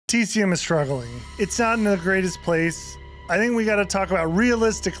TCM is struggling. It's not in the greatest place. I think we got to talk about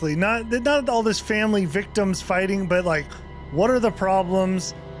realistically, not all this family victims fighting, but like, what are the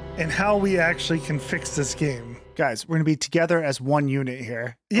problems and how we actually can fix this game. Guys, we're going to be together as one unit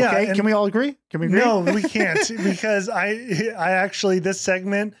here. Yeah. Okay? Can we all agree? Can we agree? No, we can't because I actually, this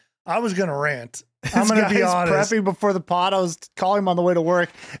segment, I was going to rant. I'm going to be honest. Prepping before the pod, I was calling him on the way to work.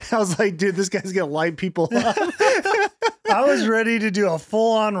 I was like, dude, this guy's going to light people up. I was ready to do a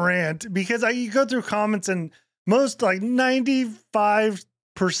full-on rant because you go through comments and most, like 95%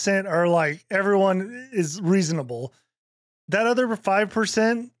 are like, everyone is reasonable. That other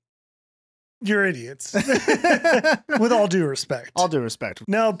 5%, you're idiots. With all due respect. All due respect.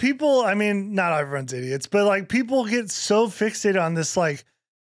 No, people, I mean, not everyone's idiots, but like people get so fixated on this like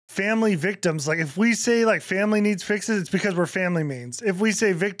family victims. Like if we say like family needs fixes, it's because we're family mains. If we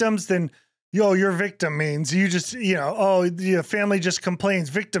say victims, then you're victim mains. You just, family just complains.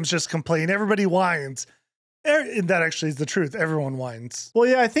 Victims just complain. Everybody whines. That actually is the truth. Everyone whines. Well,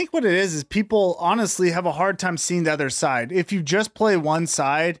 yeah, I think what it is people honestly have a hard time seeing the other side. If you just play one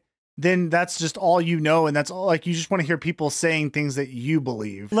side, then that's just all you know. And that's all, like, you just want to hear people saying things that you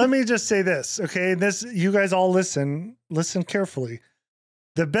believe. Let me just say this, okay? You guys all listen carefully.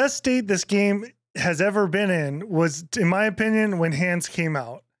 The best state this game has ever been in was, in my opinion, when Hands came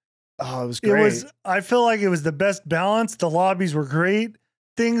out. Oh, it was great. I feel like it was the best balance. The lobbies were great.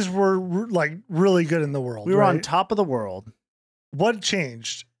 Things were like really good in the world. We were on top of the world. What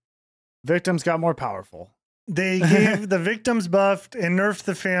changed? Victims got more powerful. They gave the victims buffed and nerfed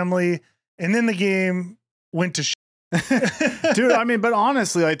the family, and then the game went to shit. Dude, I mean, but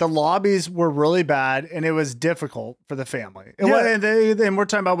honestly, like the lobbies were really bad and it was difficult for the family. And we're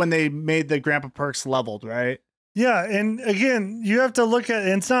talking about when they made the grandpa perks leveled, right? Yeah, and again, you have to look at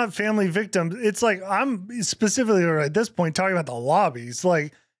it's not family victims. It's like I'm specifically at this point talking about the lobbies.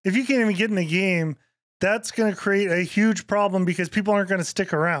 Like if you can't even get in the game, that's going to create a huge problem because people aren't going to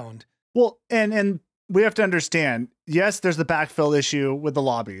stick around. Well, and we have to understand, yes, there's the backfill issue with the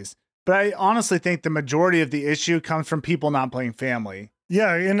lobbies, but I honestly think the majority of the issue comes from people not playing family.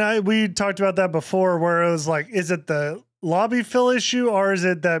 Yeah, and we talked about that before where it was like, is it the lobby fill issue or is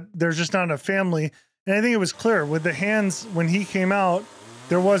it that there's just not enough family? And I think it was clear with the Hands when he came out,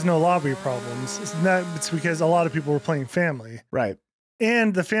 there was no lobby problems. It's because a lot of people were playing family. Right.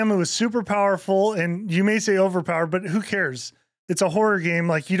 And the family was super powerful, and you may say overpowered, but who cares? It's a horror game.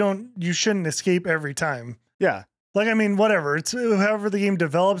 Like you shouldn't escape every time. Yeah. Like, I mean, whatever. It's however the game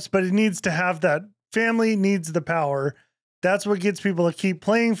develops, but it needs to have that. Family needs the power. That's what gets people to keep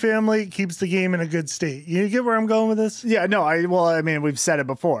playing family, keeps the game in a good state. You get where I'm going with this? Yeah, no, I mean, we've said it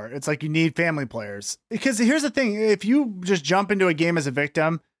before. It's like you need family players. Because here's the thing. If you just jump into a game as a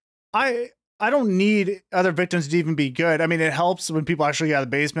victim, I don't need other victims to even be good. I mean, it helps when people actually get out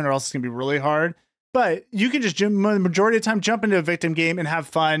of the basement or else it's going to be really hard. But you can just, the majority of the time, jump into a victim game and have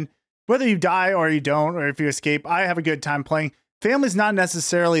fun. Whether you die or you don't, or if you escape, I have a good time playing. Family's not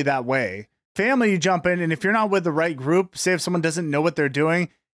necessarily that way. Family, you jump in, and if you're not with the right group, say if someone doesn't know what they're doing,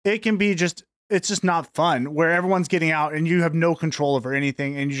 it can be it's just not fun, where everyone's getting out and you have no control over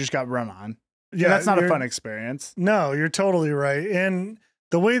anything and you just got run on. Yeah, and that's not a fun experience. No, you're totally right. And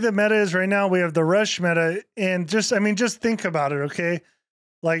the way the meta is right now, we have the rush meta, and just think about it, okay?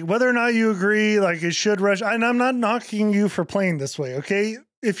 Like whether or not you agree, like it should rush, and I'm not knocking you for playing this way, okay?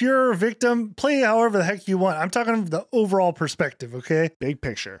 If you're a victim, play however the heck you want. I'm talking the overall perspective, okay? Big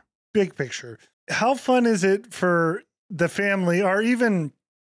picture. Big picture. How fun is it for the family, or even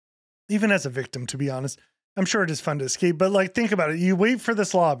as a victim, to be honest? I'm sure it is fun to escape, but like, think about it. You wait for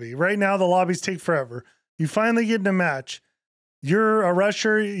this lobby. Right now, the lobbies take forever. You finally get in a match. You're a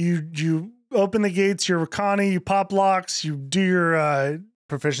rusher. You open the gates. You're Connie. You pop locks. You do your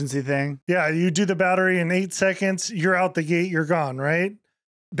proficiency thing. Yeah, you do the battery in 8 seconds. You're out the gate. You're gone, right?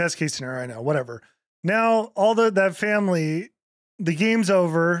 Best case scenario, I know, whatever. Now, all that family, the game's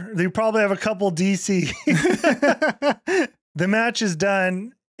over. They probably have a couple DC. The match is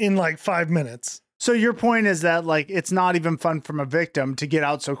done in like 5 minutes. So your point is that like it's not even fun from a victim to get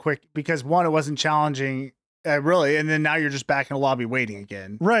out so quick because one, it wasn't challenging really, and then now you're just back in a lobby waiting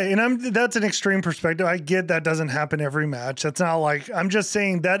again. Right, and that's an extreme perspective. I get that doesn't happen every match. That's not like, I'm just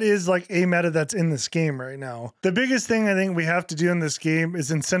saying that is like a meta that's in this game right now. The biggest thing I think we have to do in this game is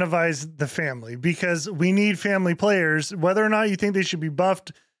incentivize the family, because we need family players. Whether or not you think they should be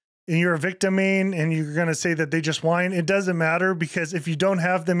buffed and you're a victim main and you're going to say that they just whine, it doesn't matter, because if you don't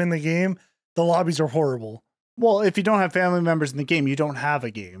have them in the game, the lobbies are horrible. Well, if you don't have family members in the game, you don't have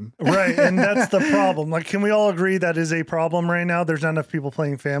a game. Right, and that's the problem. Like, can we all agree that is a problem right now? There's not enough people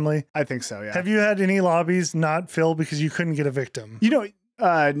playing family? I think so, yeah. Have you had any lobbies not fill because you couldn't get a victim? You know,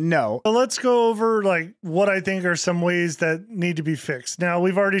 No. But let's go over like what I think are some ways that need to be fixed. Now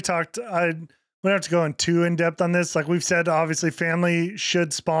we've already talked. We don't have to go too in depth on this. Like we've said, obviously family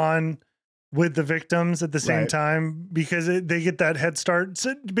should spawn with the victims at the same time because they get that head start.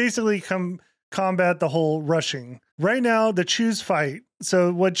 So basically combat the whole rushing. Right now, the choose fight.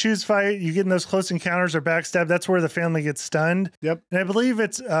 So what choose fight, you get in those close encounters or backstab, that's where the family gets stunned. Yep. And I believe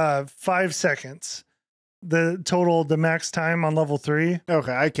it's 5 seconds. The max time on level 3.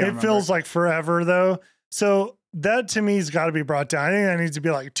 Okay, I can't remember. It feels like forever though. So that to me has got to be brought down. I think that needs to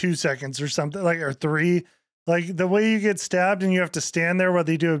be like 2 seconds or something, like, or 3. Like the way you get stabbed and you have to stand there while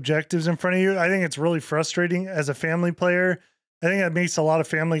they do objectives in front of you. I think it's really frustrating as a family player. I think that makes a lot of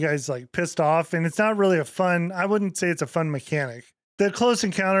family guys like pissed off, and it's not really I wouldn't say it's a fun mechanic. The close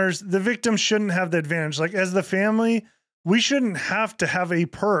encounters, the victims shouldn't have the advantage. Like as the family, we shouldn't have to have a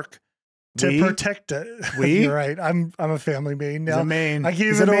perk to protect it. You're right. I'm a family main now. I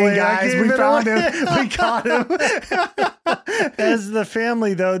gave it away, guys. We found him. We caught him. As the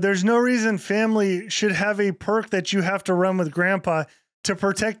family, though, there's no reason family should have a perk that you have to run with grandpa to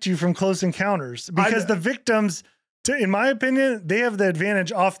protect you from close encounters. Because the victims, in my opinion, they have the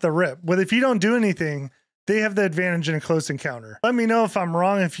advantage off the rip. But if you don't do anything, they have the advantage in a close encounter. Let me know if I'm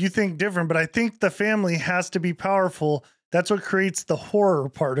wrong, if you think different, but I think the family has to be powerful. That's what creates the horror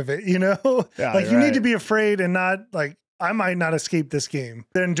part of it, you know? Yeah, like you need to be afraid and not like, I might not escape this game.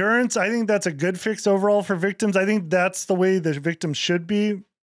 The endurance, I think that's a good fix overall for victims. I think that's the way the victims should be.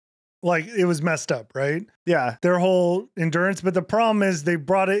 Like it was messed up, right? Yeah. Their whole endurance. But the problem is they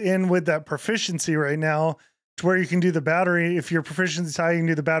brought it in with that proficiency right now to where you can do the battery. If your proficiency is high, you can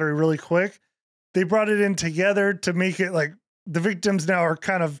do the battery really quick. They brought it in together to make it like the victims now are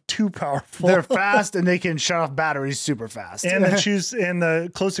kind of too powerful. They're fast and they can shut off batteries super fast. And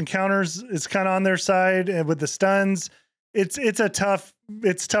the close encounters, it's kind of on their side, and with the stuns, it's tough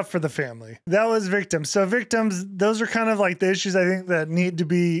for the family. That was victims. So victims, those are kind of like the issues I think that need to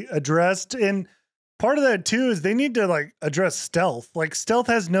be addressed. And part of that too is they need to like address stealth. Like stealth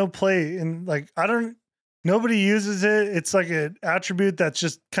has no play in like, nobody uses it. It's like an attribute that's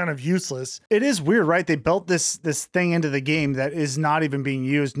just kind of useless. It is weird, right? They built this thing into the game that is not even being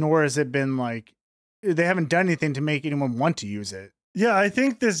used, nor has it been like, they haven't done anything to make anyone want to use it. Yeah, I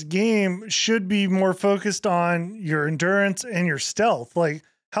think this game should be more focused on your endurance and your stealth. Like,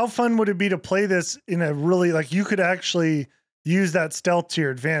 how fun would it be to play this in a really, like, you could actually use that stealth to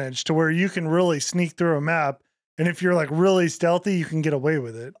your advantage to where you can really sneak through a map. And if you're like really stealthy, you can get away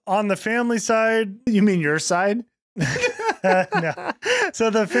with it. On the family side. You mean your side? No. So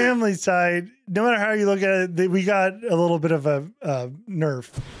the family side, no matter how you look at it, we got a little bit of a nerf.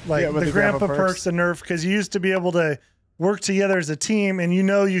 Like the grandpa perks a nerf because you used to be able to work together as a team and you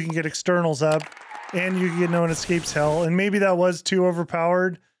can get externals up and you can get no one escapes hell. And maybe that was too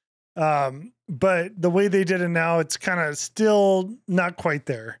overpowered. But the way they did it now, it's kind of still not quite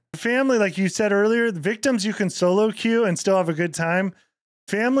there. Family, like you said earlier, the victims, you can solo queue and still have a good time.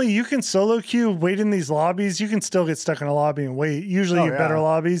 Family, you can solo queue, wait in these lobbies. You can still get stuck in a lobby and wait. Usually get better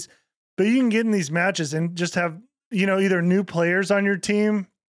lobbies, but you can get in these matches and just have, either new players on your team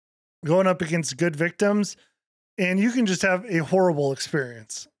going up against good victims, and you can just have a horrible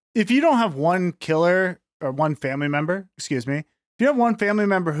experience. If you don't have one killer or one family member, excuse me, if you have one family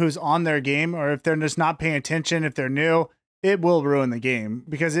member who's on their game, or if they're just not paying attention, if they're new, it will ruin the game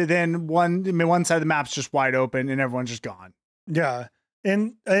because then one side of the map's just wide open and everyone's just gone. Yeah.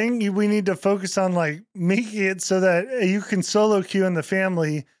 And I think we need to focus on like making it so that you can solo queue in the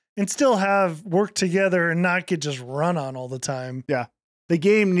family and still have work together and not get just run on all the time. Yeah. The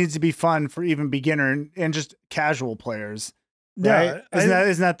game needs to be fun for even beginner and just casual players. Right? Yeah.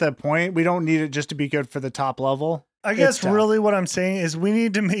 Isn't that the point? We don't need it just to be good for the top level. I guess really what I'm saying is we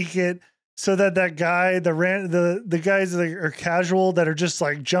need to make it so that guy, the guys that are casual that are just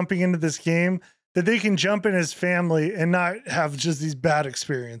like jumping into this game, that they can jump in his family and not have just these bad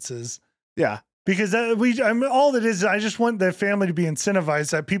experiences. Yeah. Because all that is, I just want the family to be incentivized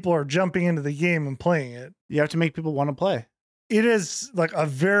that people are jumping into the game and playing it. You have to make people want to play. It is like a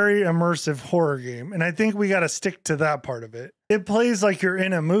very immersive horror game. And I think we got to stick to that part of it. It plays like you're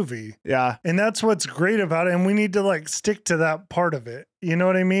in a movie. Yeah. And that's what's great about it. And we need to like stick to that part of it. You know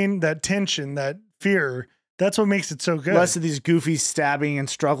what I mean? That tension, that fear. That's what makes it so good. Less of these goofy stabbing and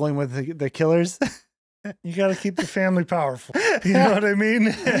struggling with the killers. You got to keep the family powerful. You know what I mean?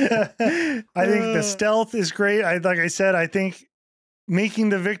 I think the stealth is great. Like I said, I think making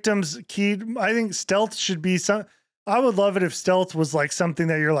the victims key. I think stealth should be some. I would love it if stealth was like something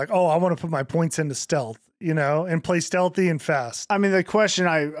that you're like, oh, I want to put my points into stealth, and play stealthy and fast. I mean, the question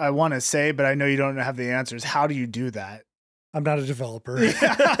I want to say, but I know you don't have the answers. How do you do that? I'm not a developer.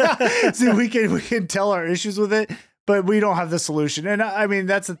 See, we can tell our issues with it, but we don't have the solution. And I mean,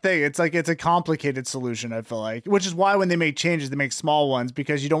 that's the thing. It's like, it's a complicated solution, I feel like, which is why when they make changes, they make small ones,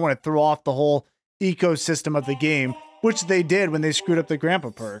 because you don't want to throw off the whole ecosystem of the game, which they did when they screwed up the grandpa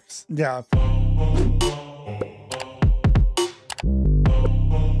perks. Yeah.